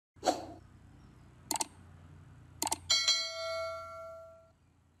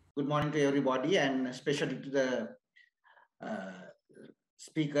Good morning to everybody, and especially to the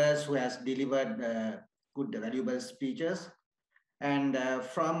speakers who has delivered good, valuable speeches. And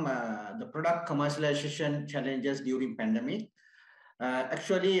from the product commercialization challenges during pandemic,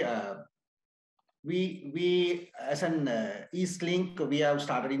 we as an Eastlink, we have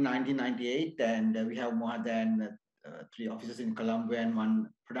started in 1998, and we have more than 3 offices in Colombo and 1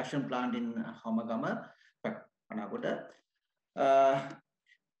 production plant in Homagama, Panagoda.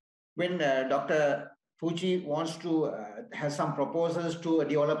 When Dr. Fuji wants to have some proposals to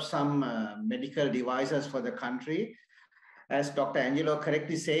develop some medical devices for the country, as Dr. Angelo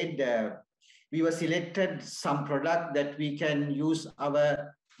correctly said, we were selected some product that we can use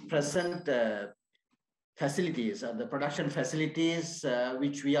our present facilities, the production facilities,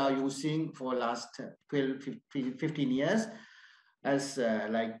 which we are using for last 12, 15 years, as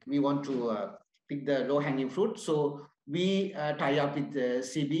like we want to pick the low-hanging fruit. So we tie up with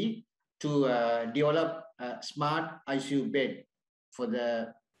CeBI to develop a smart ICU bed for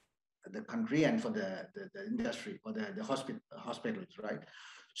the country and for the industry, or the hospitals, right?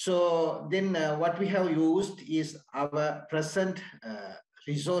 So then what we have used is our present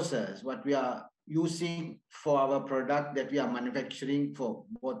resources, what we are using for our product that we are manufacturing for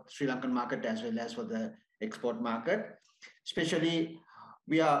both Sri Lankan market as well as for the export market. Especially,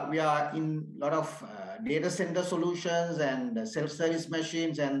 we are in a lot of data center solutions and self-service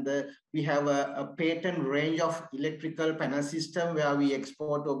machines, and we have a patent range of electrical panel system where we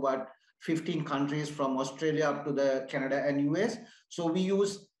export to about 15 countries from Australia up to the Canada and US. So we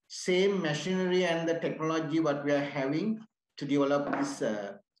use same machinery and the technology what we are having to develop this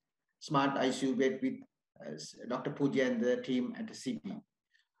smart ICU bed with Dr. Puja and the team at the CeBI.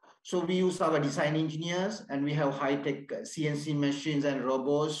 So we use our design engineers, and we have high-tech CNC machines and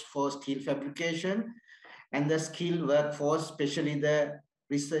robots for steel fabrication, and the skilled workforce, especially the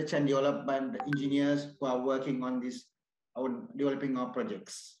research and development engineers who are working on this, developing our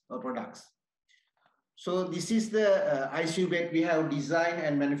projects or products. So this is the ICU bed we have designed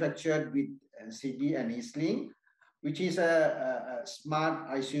and manufactured with CeBI and Eastlink, which is a smart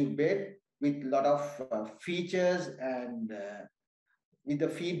ICU bed with a lot of features, and with the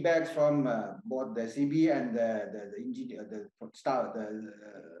feedbacks from both the CeBI and the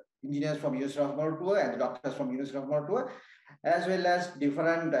engineers from University of Multidisciplinary and the doctors from University of Multidisciplinary, as well as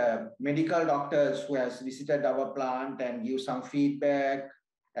different medical doctors who has visited our plant and give some feedback,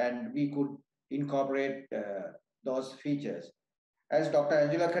 and we could incorporate those features. As Dr.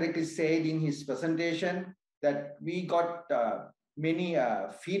 Angela correctly said in his presentation, that we got many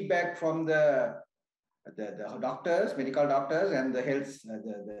feedback from the doctors, medical doctors, and the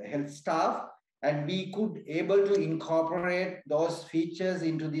health staff, and we could able to incorporate those features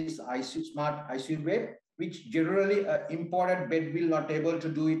into this smart ICU bed, which generally imported bed will not able to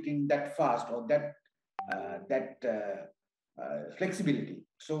do it in that fast or that flexibility.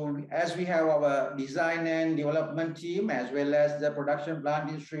 So as we have our design and development team as well as the production plant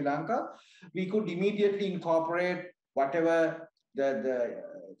in Sri Lanka, we could immediately incorporate whatever the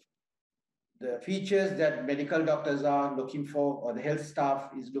features that medical doctors are looking for or the health staff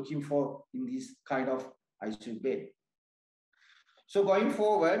is looking for in this kind of ICU bed. So going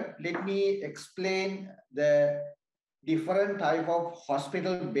forward, let me explain the different type of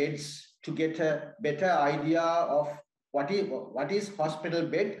hospital beds to get a better idea of what is hospital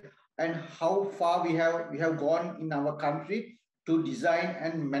bed and how far we have gone in our country to design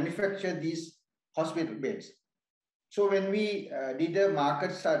and manufacture these hospital beds. So when we did a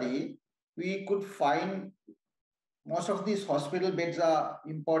market study, we could find most of these hospital beds are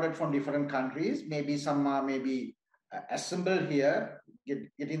imported from different countries. Maybe some are assembled here,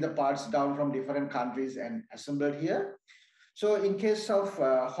 getting the parts down from different countries and assembled here. So in case of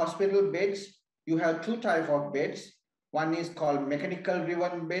hospital beds, you have 2 types of beds. One is called mechanical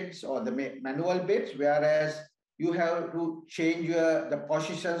driven beds or the manual beds, whereas you have to change the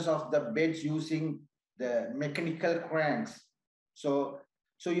positions of the beds using the mechanical cranks. So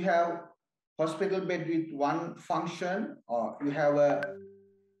you have hospital bed with one function, or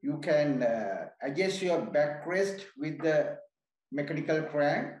you can adjust your backrest with the mechanical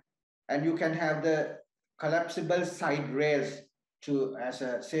crank, and you can have the collapsible side rails as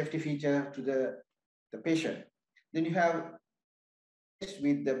a safety feature to the patient. Then you have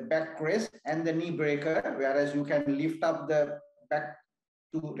with the backrest and the knee breaker, whereas you can lift up the back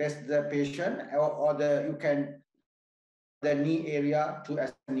to rest the patient, or you can the knee area to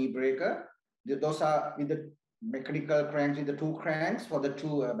as a knee breaker. Those are with the mechanical cranks, with the 2 cranks for the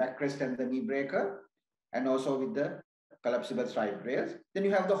 2 backrest and the knee breaker, and also with the collapsible side rails. Then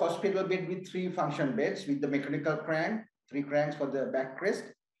you have the hospital bed with 3 function beds with the mechanical crank, 3 cranks for the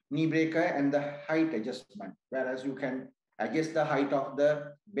backrest, knee breaker, and the height adjustment, whereas you can adjust the height of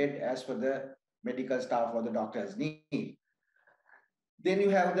the bed as per the medical staff or the doctor's need. Then you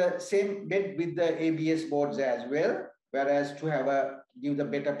have the same bed with the ABS boards as well, whereas to have give the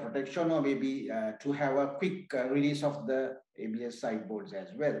better protection, or maybe to have a quick release of the ABS side boards as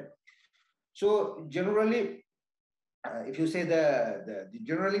well. So generally, if you say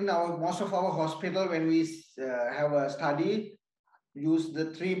generally now most of our hospital, when we have a study, use the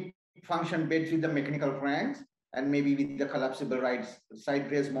 3 function beds with the mechanical cranks and maybe with the collapsible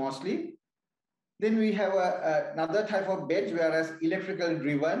side rails mostly. Then we have another type of beds, whereas electrical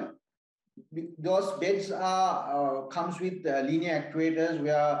driven. Those beds are comes with linear actuators,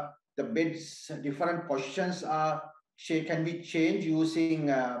 where the beds different positions can be changed using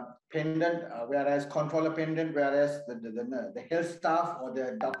pendant, whereas controller pendant, whereas the health staff or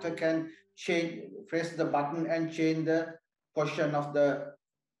the doctor can press the button and change the position of the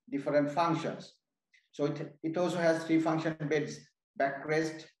different functions. So it also has 3 function beds: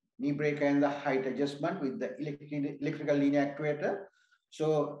 backrest, knee breaker, and the height adjustment with the electrical linear actuator.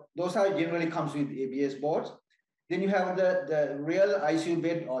 So those are generally comes with ABS boards. Then you have the real ICU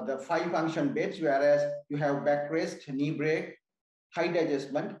bed, or the 5 function beds, whereas you have backrest, knee break, height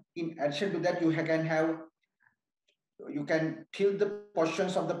adjustment. In addition to that, you can tilt the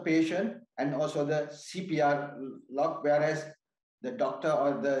positions of the patient and also the CPR lock, whereas the doctor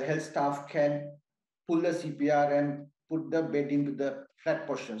or the health staff can pull the CPR and put the bed into the flat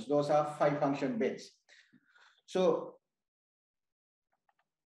positions. Those are 5 function beds. So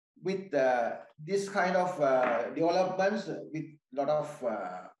with this kind of developments, with a lot of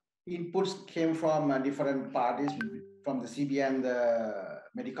inputs came from different parties, from the CeBI and the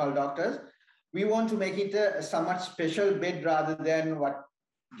medical doctors, we want to make it a somewhat special bed rather than what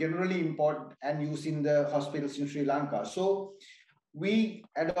generally imported and used in the hospitals in Sri Lanka. So we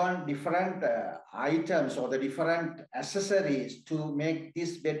add on different items or the different accessories to make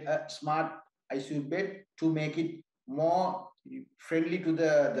this bed a smart ICU bed, to make it more friendly to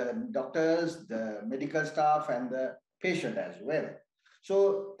the doctors, the medical staff, and the patient as well.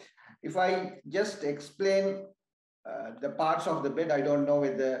 So if I just explain the parts of the bed, I don't know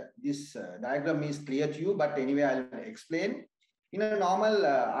whether this diagram is clear to you, but anyway, I'll explain. In a normal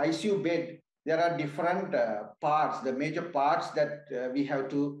ICU bed, there are different parts, the major parts that we have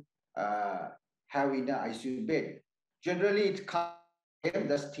to have in an ICU bed. Generally, it comes with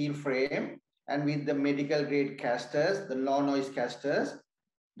the steel frame and with the medical grade casters, the low noise casters.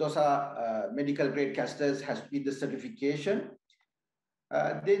 Those are medical grade casters has with the certification.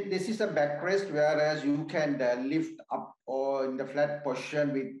 This is a backrest, whereas you can lift up or in the flat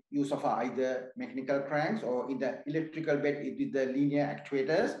position with use of either mechanical cranks, or in the electrical bed with the linear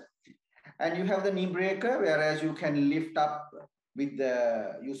actuators. And you have the knee breaker, whereas you can lift up with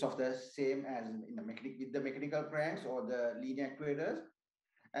the use of the same as in the with the mechanical cranks or the linear actuators.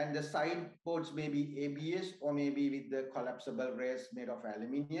 And the side boards may be ABS or maybe with the collapsible rails made of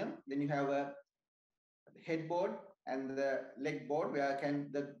aluminium. Then you have a headboard and the leg board, where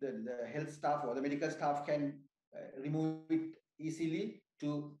the health staff or the medical staff can remove it easily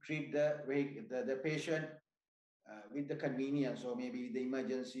to treat the patient with the convenience, or maybe with the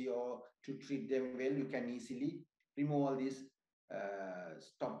emergency, or to treat them well. You can easily remove all these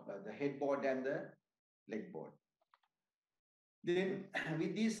the headboard and the leg board. Then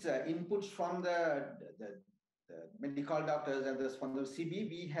with these inputs from the medical doctors and from the CeBI,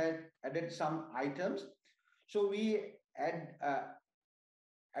 we had added some items. So we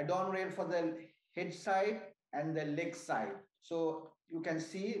add-on rail for the head side and the leg side. So you can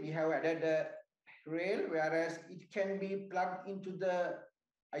see we have added a rail, whereas it can be plugged into the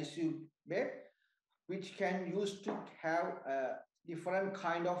ICU bed, which can use to have different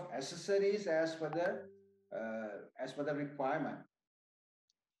kind of accessories as per the requirement.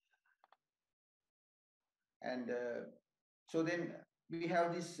 And so then we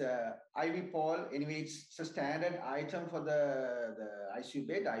have this IV pole. Anyway, it's a standard item for the ICU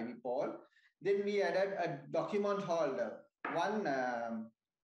bed, IV pole. Then we added a document holder.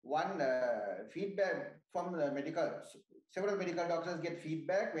 One feedback from the several medical doctors get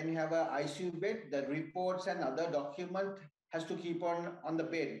feedback when you have an ICU bed, the reports and other document has to keep on the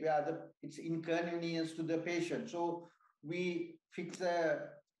bed, where it's inconvenience to the patient. So we fix a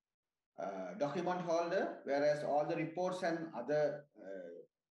document holder, whereas all the reports and other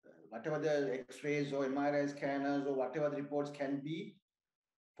whatever the x-rays or MRI scanners or whatever the reports can be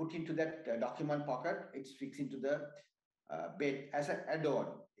put into that document pocket. It's fixed into the bed as an add-on.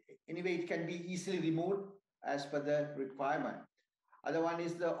 Anyway, it can be easily removed as per the requirement. Other one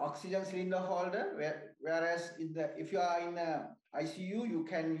is the oxygen cylinder holder, whereas if you are in a ICU, you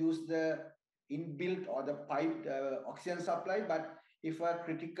can use the inbuilt or the piped oxygen supply. But if a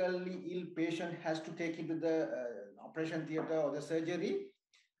critically ill patient has to take into the operation theater or the surgery,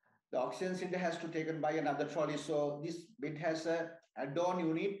 the oxygen cylinder has to be taken by another trolley. So this bed has a add-on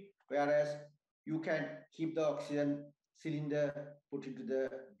unit, whereas you can keep the oxygen cylinder put into the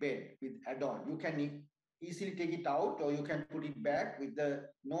bed with add-on. You can easily take it out, or you can put it back with the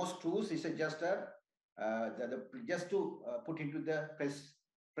no screws. It's just a just to put into the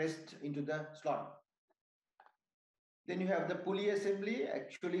pressed into the slot. Then you have the pulley assembly.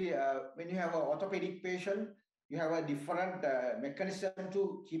 Actually, when you have an orthopedic patient, you have a different mechanism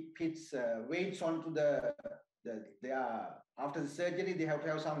to keep its weights onto after the surgery, they have to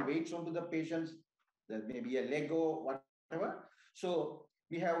have some weights onto the patients, maybe a leg or whatever. So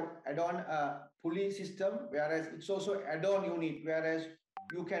we have add-on pulley system, whereas it's also add-on unit, whereas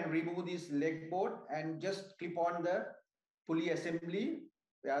you can remove this leg board and just clip on the pulley assembly,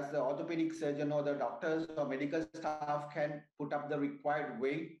 whereas the orthopedic surgeon or the doctors or medical staff can put up the required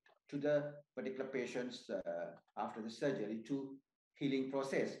weight to the particular patients after the surgery to healing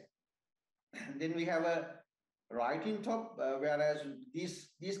process. Then we have a writing top, whereas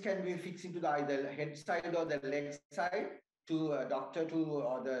these can be fixed into the either head side or the leg side to a doctor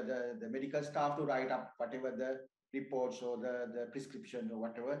or the medical staff to write up whatever the reports or the prescription or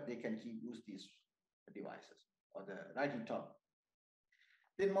whatever. They can use these devices or the writing top.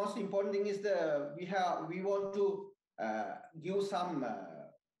 The most important thing is we want to give some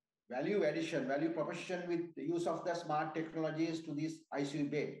value proposition with the use of the smart technologies to this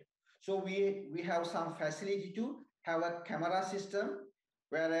ICU bed. So we have some facility to have a camera system,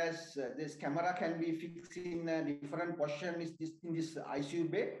 whereas this camera can be fixed in a different position in this ICU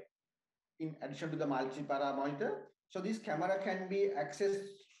bed, in addition to the multi-para monitor. So this camera can be accessed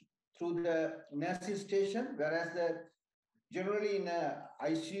through the nursing station, whereas generally in a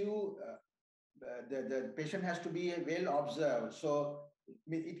ICU, the patient has to be well observed. So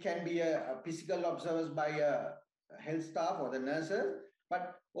it can be a physical observance by a health staff or the nurses,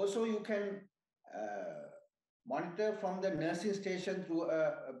 but also you can monitor from the nursing station through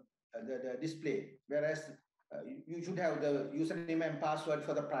the display, whereas you should have the username and password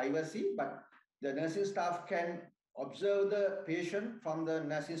for the privacy, but the nursing staff can observe the patient from the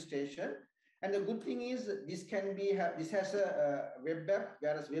nursing station. And the good thing is this has a web app,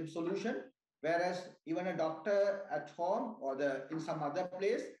 whereas web solution, whereas even a doctor at home or in some other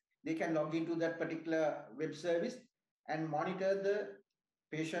place, they can log into that particular web service and monitor the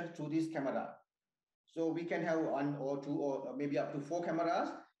patient through this camera. So we can have 1 or 2 or maybe up to 4 cameras.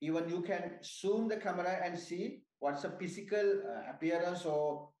 Even you can zoom the camera and see what's the physical appearance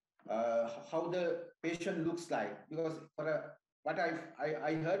or how the patient looks like. Because what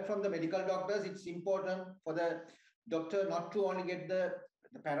I heard from the medical doctors, it's important for the doctor not to only get the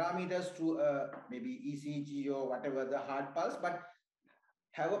parameters through maybe ECG or whatever, the heart pulse, but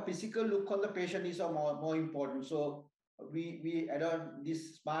have a physical look on the patient is more important. So we add on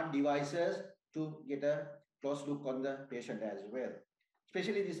these smart devices to get a close look on the patient as well.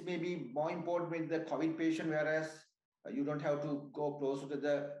 Especially this may be more important with the COVID patient, whereas you don't have to go closer to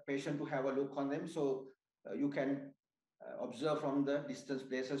the patient to have a look on them. So you can observe from the distance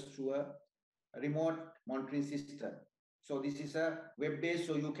places through a remote monitoring system. So this is a web-based,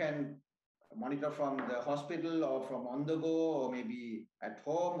 so you can monitor from the hospital or from on the go or maybe at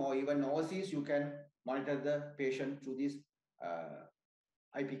home or even overseas. You can monitor the patient through this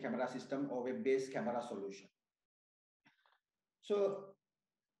IP camera system or web-based camera solution. So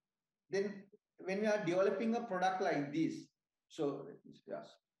then when we are developing a product like this, so yes,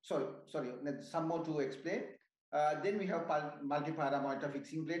 sorry, some more to explain. Then we have multi-para monitor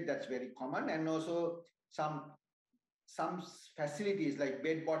fixing plate, that's very common, and also some facilities like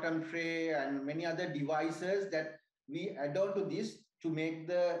bed bottom tray and many other devices that we add on to this to make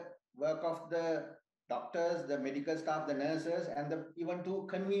the work of the doctors, the medical staff, the nurses, and even to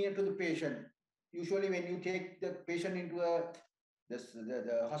convenient to the patient. Usually when you take the patient into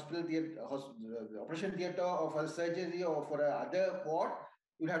the hospital theater, the operation theater or for surgery or for other ward,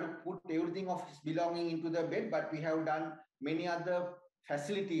 you have to put everything of his belonging into the bed, but we have done many other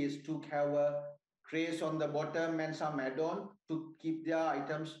facilities to have trays on the bottom and some add-on to keep their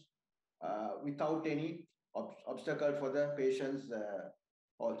items without any obstacle for the patients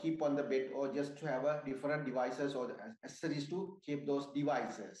or keep on the bed, or just to have different devices or accessories to keep those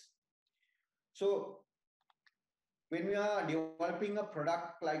devices. So when we are developing a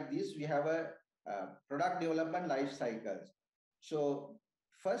product like this, we have a product development life cycles. So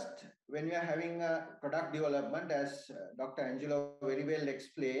first, when we are having a product development, as Dr. Angelo very well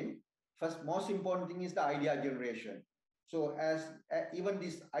explained, first most important thing is the idea generation. So as even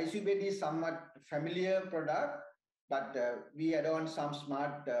this ICU bed is somewhat familiar product, but we add on some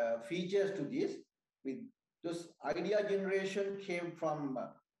smart features to this. With this idea generation came from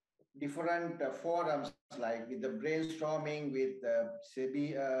different forums, like with the brainstorming, with the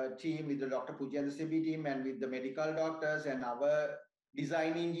CeBI team, with the Dr. Puji and the CeBI team, and with the medical doctors and our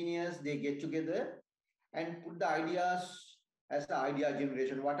design engineers. They get together and put the ideas as the idea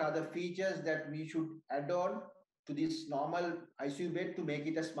generation. What are the features that we should add on to this normal ICU bed to make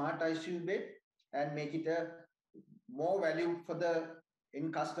it a smart ICU bed and make it a more value for the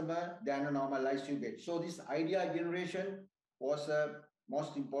end customer than a normal ICU bed. So this idea generation was a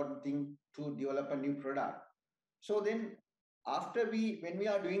most important thing to develop a new product. So then after when we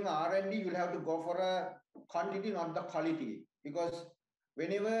are doing R&D, you'll have to go for a quantity, not the quality, because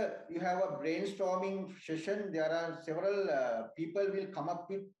whenever you have a brainstorming session, there are several people will come up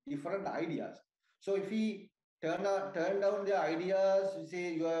with different ideas. So if we turn down the ideas, you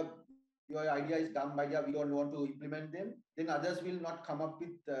say your idea is dumb idea, we don't want to implement them, then others will not come up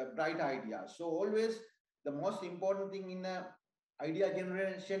with bright ideas. So always the most important thing in idea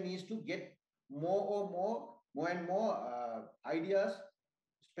generation is to get more and more ideas,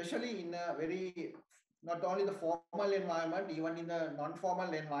 especially in a very, not only the formal environment, even in a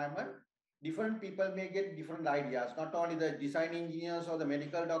non-formal environment, different people may get different ideas, not only the design engineers or the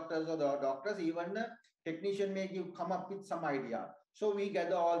medical doctors or the doctors, even the technician may come up with some idea. So we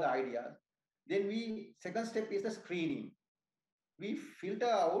gather all the ideas. Then second step is the screening. We filter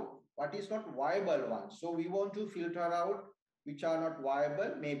out what is not viable one. So we want to filter out which are not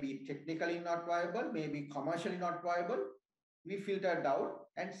viable, maybe technically not viable, maybe commercially not viable. We filtered out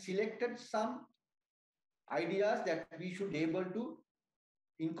and selected some ideas that we should be able to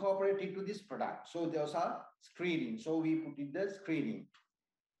incorporate into this product. So those are screening. So we put in the screening.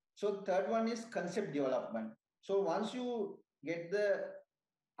 So third one is concept development. So once you get the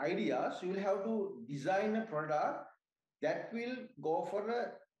ideas, you will have to design a product that will go for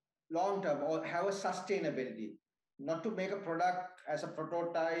a long term or have a sustainability. Not to make a product as a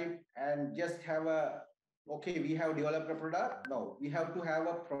prototype and just have okay, we have developed a product. No, we have to have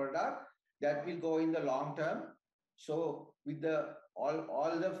a product that will go in the long term. So with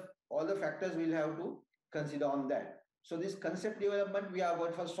all the factors we'll have to consider on that. So this concept development, we are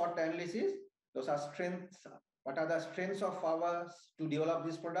going for SWOT analysis. Those are strengths. What are the strengths of ours to develop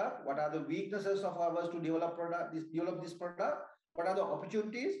this product? What are the weaknesses of ours to develop this product? What are the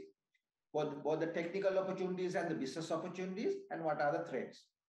opportunities? Both the technical opportunities and the business opportunities, and what are the threats?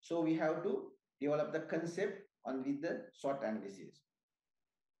 So we have to develop the concept with the SWOT analysis.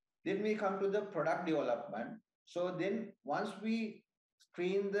 Then we come to the product development. So then once we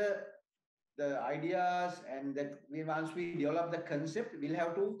screen the ideas and once we develop the concept, we'll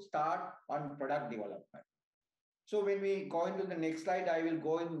have to start on product development. So when we go into the next slide, I will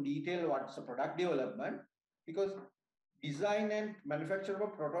go in detail what's the product development, because design and manufacture of a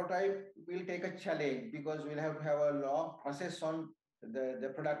prototype will take a challenge, because we'll have to have a long process on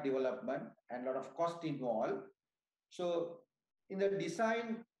the product development and a lot of cost involved. So in the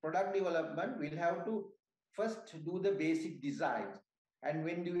design product development, we'll have to first do the basic designs. And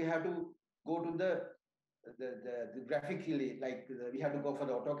when do we have to go to the graphically, like we have to go for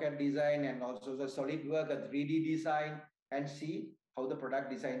the AutoCAD design and also the SolidWorks, a 3D design, and see how the product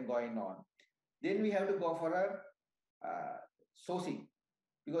design going on. Then we have to go for a sourcing,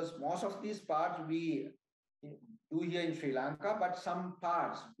 because most of these parts we do here in Sri Lanka, but some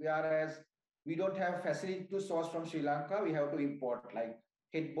parts, whereas we don't have facility to source from Sri Lanka, we have to import, like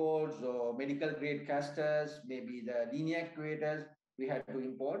headboards or medical grade casters, maybe the linear actuators, we have to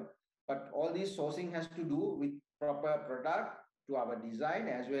import. But all this sourcing has to do with proper product to our design,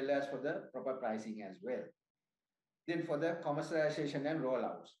 as well as for the proper pricing as well. Then for the commercialization and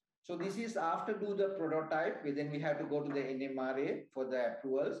rollouts. So this is after do the prototype, then we have to go to the NMRA for the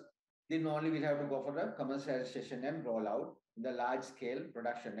approvals. Then only we have to go for the commercialization and rollout, the large scale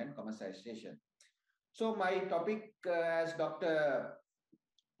production and commercialization. So my topic, as Dr.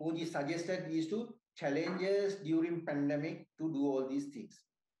 Puji suggested, is to challenges during pandemic to do all these things.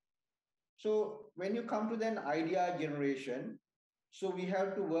 So when you come to then idea generation, so we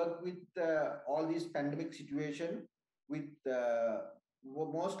have to work with all these pandemic situation with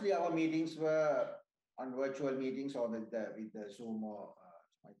mostly our meetings were on virtual meetings or with the Zoom or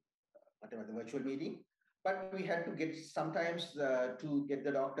whatever the virtual meeting. But we had to get sometimes to get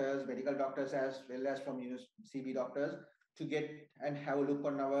the doctors, medical doctors, as well as from CeBI doctors, to get and have a look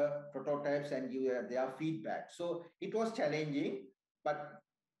on our prototypes and give their feedback. So it was challenging, but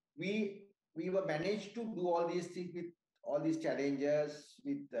we were managed to do all these things with all these challenges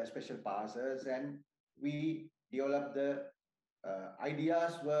with special passes, and we developed the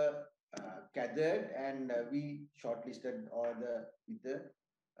ideas were gathered, and we shortlisted all the with the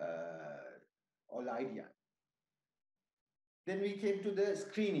all idea. Then we came to the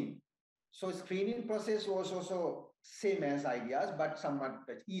screening. So screening process was also same as ideas, but somewhat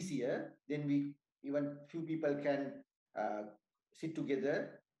easier. Then we even few people can sit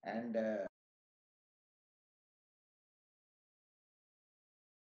together and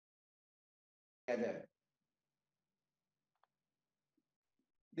together.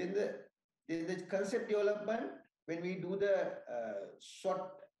 Then the concept development, when we do the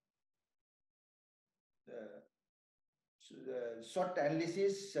SWOT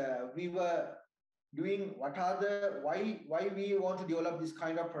analysis, we were doing why we want to develop this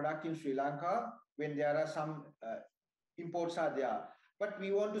kind of product in Sri Lanka when there are some imports are there. But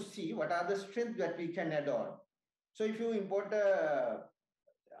we want to see what are the strengths that we can add on. So if you import a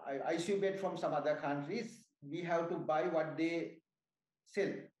ICU bed from some other countries, we have to buy what they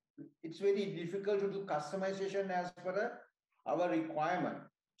sell. It's very difficult to do customization as per our requirement.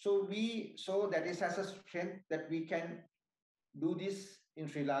 So that is as a strength that we can do this in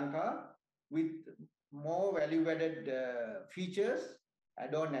Sri Lanka with more value-added features,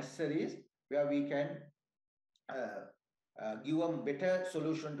 add-on accessories, where we can give a better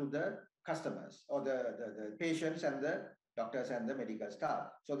solution to the customers or the patients and the doctors and the medical staff.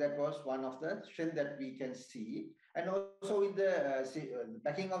 So that was one of the strengths that we can see. And also with the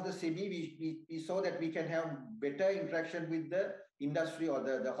backing of the CeBI, we saw that we can have better interaction with the industry or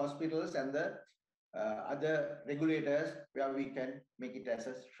the hospitals and the other regulators, where we can make it as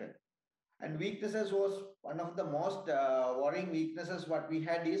a strength. And weaknesses was one of the most worrying weaknesses what we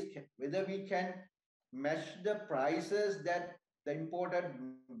had is whether we can match the prices that the imported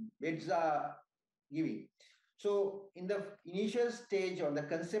beds are giving. So in the initial stage on the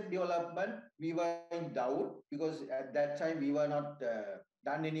concept development, we were in doubt because at that time we were not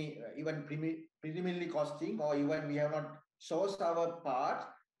done any even preliminary costing, or even we have not sourced our parts.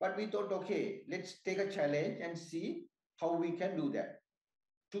 But we thought, okay, let's take a challenge and see how we can do that.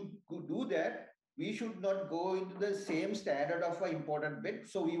 To do that, we should not go into the same standard of an imported bed.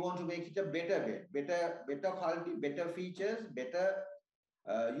 So we want to make it a better bed, better quality, better features, better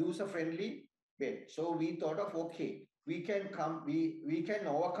user-friendly bed. So we thought of, okay, we can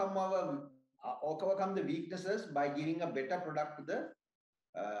overcome the weaknesses by giving a better product to the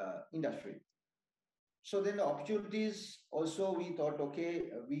industry. So then the opportunities also, we thought, okay,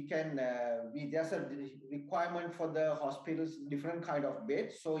 we can, there's a requirement for the hospitals, different kind of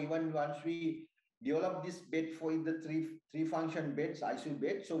beds. So even once we develop this bed for the three function beds, ICU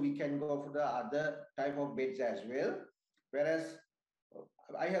beds, so we can go for the other type of beds as well. Whereas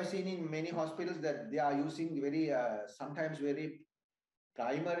I have seen in many hospitals that they are using sometimes very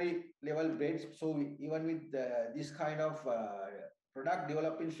primary level beds. So even with this kind of product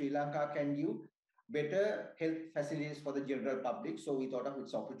developed in Sri Lanka can give better health facilities for the general public. So we thought of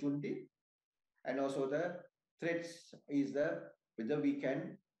its opportunity. And also the threats is whether we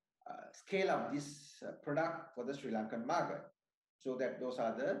can scale up this product for the Sri Lankan market. So that those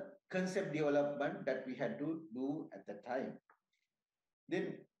are the concept development that we had to do at that time.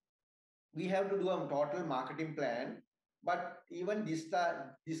 Then we have to do a total marketing plan. But even this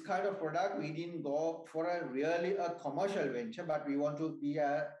kind of product, we didn't go for a commercial venture, but we want to be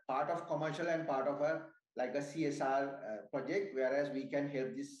a part of commercial and part of a CSR project, whereas we can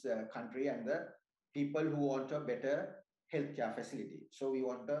help this country and the people who want a better healthcare facility. So we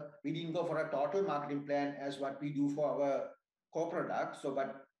didn't go for a total marketing plan as what we do for our core product. So,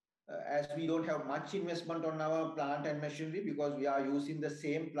 but as we don't have much investment on our plant and machinery, because we are using the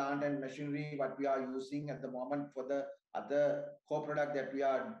same plant and machinery what we are using at the moment for the other core product that we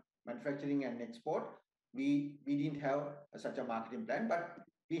are manufacturing and export, we didn't have such a marketing plan, but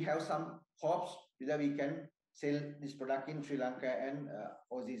we have some hopes that we can sell this product in Sri Lanka and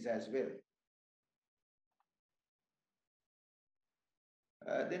Aussies as well.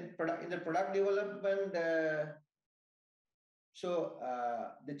 Then in the product development, the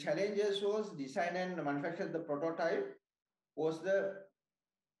challenges was design and manufacture the prototype was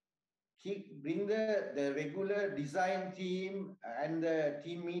bring the regular design team and the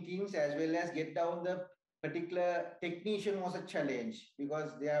team meetings, as well as get down the particular technician was a challenge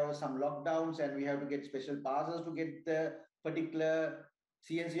because there were some lockdowns and we have to get special passes to get the particular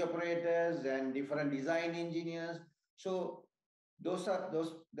CNC operators and different design engineers. So those are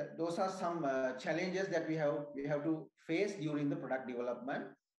some challenges that we have to face during the product development.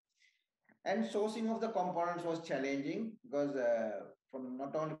 And sourcing of the components was challenging because from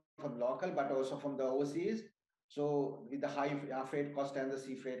not only from local but also from the overseas. So with the high freight cost and the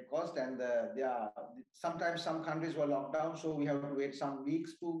sea freight cost, and sometimes some countries were locked down, so we have to wait some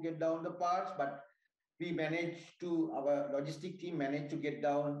weeks to get down the parts. But our logistic team managed to get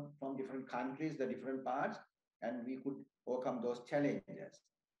down from different countries the different parts, and we could overcome those challenges.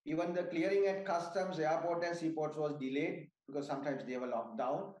 Even the clearing at customs, airport and seaports was delayed because sometimes they were locked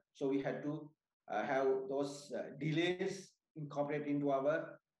down. So we had to have those delays incorporated into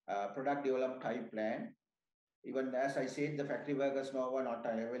our product development type plan. Even as I said, the factory workers now are not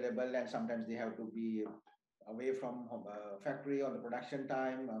available, and sometimes they have to be away from factory on the production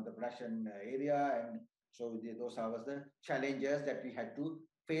time, on the production area. And so those are the challenges that we had to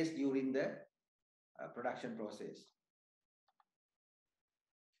face during the production process.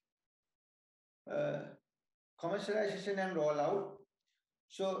 Commercialization and rollout.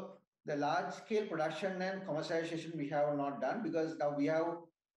 So the large scale production and commercialization we have not done, because now we have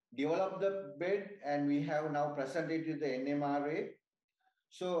developed the bed and we have now presented to the NMRA.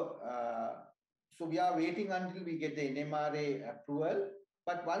 So we are waiting until we get the NMRA approval.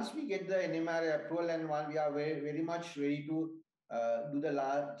 But once we get the NMRA approval, and while we are very much ready to do the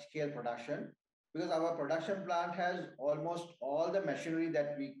large scale production, because our production plant has almost all the machinery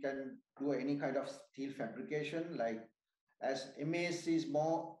that we can do any kind of steel fabrication. Like, as MAS is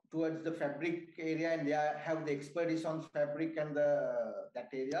more towards the fabric area, and they have the expertise on fabric and that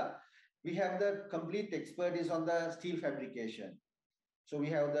area, we have the complete expertise on the steel fabrication. So we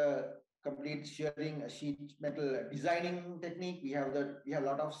have the complete shearing, sheet metal designing technique. We have a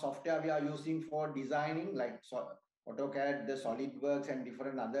lot of software we are using for designing, like AutoCAD, the SolidWorks, and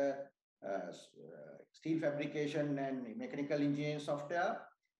different other steel fabrication and mechanical engineering software.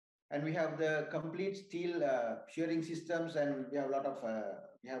 And we have the complete steel shearing systems, and we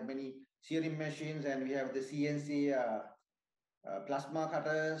have many shearing machines, and we have the CNC plasma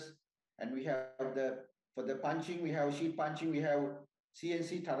cutters, and we have for the punching, we have sheet punching, we have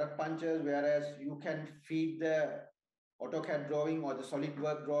CNC turret punchers, whereas you can feed the AutoCAD drawing or the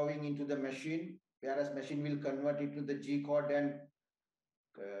SolidWorks drawing into the machine, whereas machine will convert it to the G-code and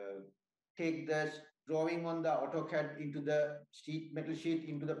take the drawing on the AutoCAD into the metal sheet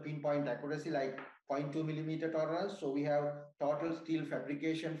into the pinpoint accuracy, like 0.2 millimeter tolerance. So we have total steel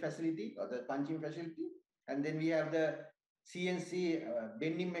fabrication facility or the punching facility. And then we have the CNC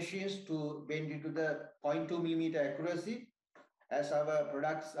bending machines to bend into the 0.2 millimeter accuracy, as our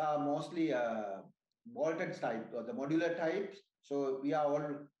products are mostly bolted type or the modular types. So we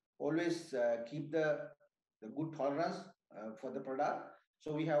are always keep the good tolerance for the product.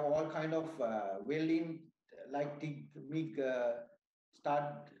 So we have all kind of welding, like MIG,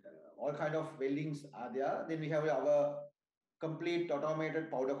 all kind of weldings are there. Then we have our complete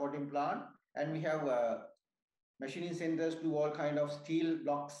automated powder coating plant, and we have machining centers to all kind of steel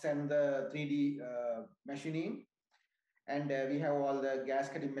blocks and the 3D machining. And we have all the gas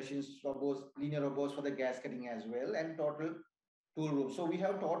cutting machines, robots, linear robots for the gas cutting as well, and total tool room. So we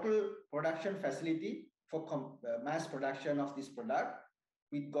have total production facility for mass production of this product,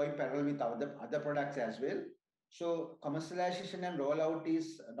 with going parallel with other products as well. So commercialization and rollout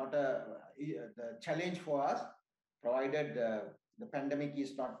is not the challenge for us, provided the pandemic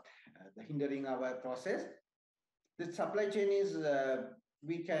is not hindering our process. The supply chain is,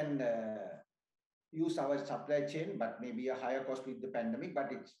 we can use our supply chain, but maybe a higher cost with the pandemic,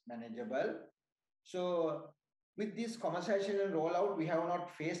 but it's manageable. So with this commercialization and rollout, we have not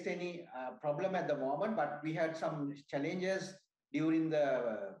faced any problem at the moment, but we had some challenges during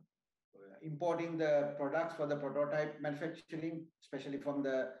the importing the products for the prototype manufacturing, especially from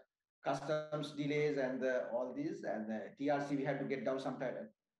the customs delays and all these, and the TRC, we had to get down some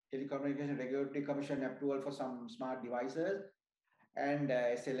Telecommunication Regulatory Commission approval for some smart devices, and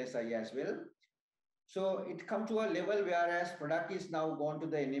SLSI as well. So it come to a level whereas product is now gone to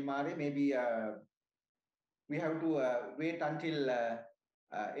the NMRA, maybe we have to wait until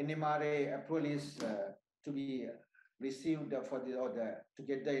NMRA approval is to be received to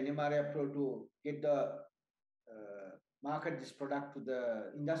get the NMRA approval to get the market this product to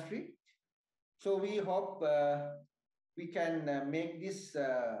the industry. So we hope we can make this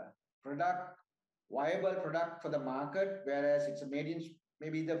product viable product for the market, whereas it's made in,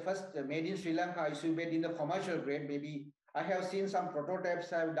 maybe the first made in Sri Lanka ICU bed in the commercial grade. Maybe I have seen some prototypes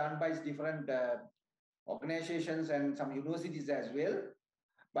have done by different organizations and some universities as well.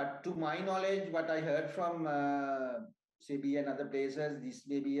 But to my knowledge, what I heard from CeBI and other places, this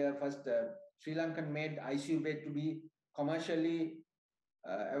may be a first Sri Lankan made ICU bed to be commercially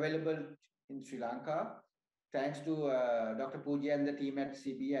available in Sri Lanka. Thanks to Dr. Pooja and the team at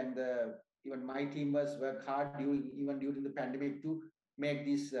CeBI, and even my team was worked hard even during the pandemic to make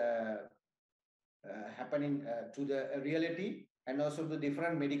this happening to the reality, and also to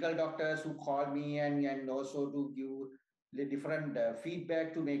different medical doctors who call me and also to give the different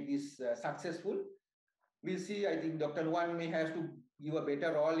feedback to make this successful. We'll see. I think Dr. Luan may have to give a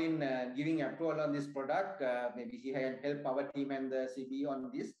better role in giving approval on this product. Maybe he can help our team and the CB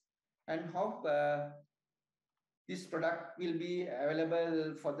on this, and hope this product will be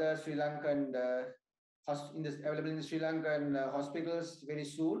available for the Sri Lankan available in the Sri Lankan hospitals very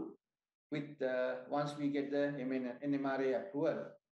soon. With once we get the NMRA approval.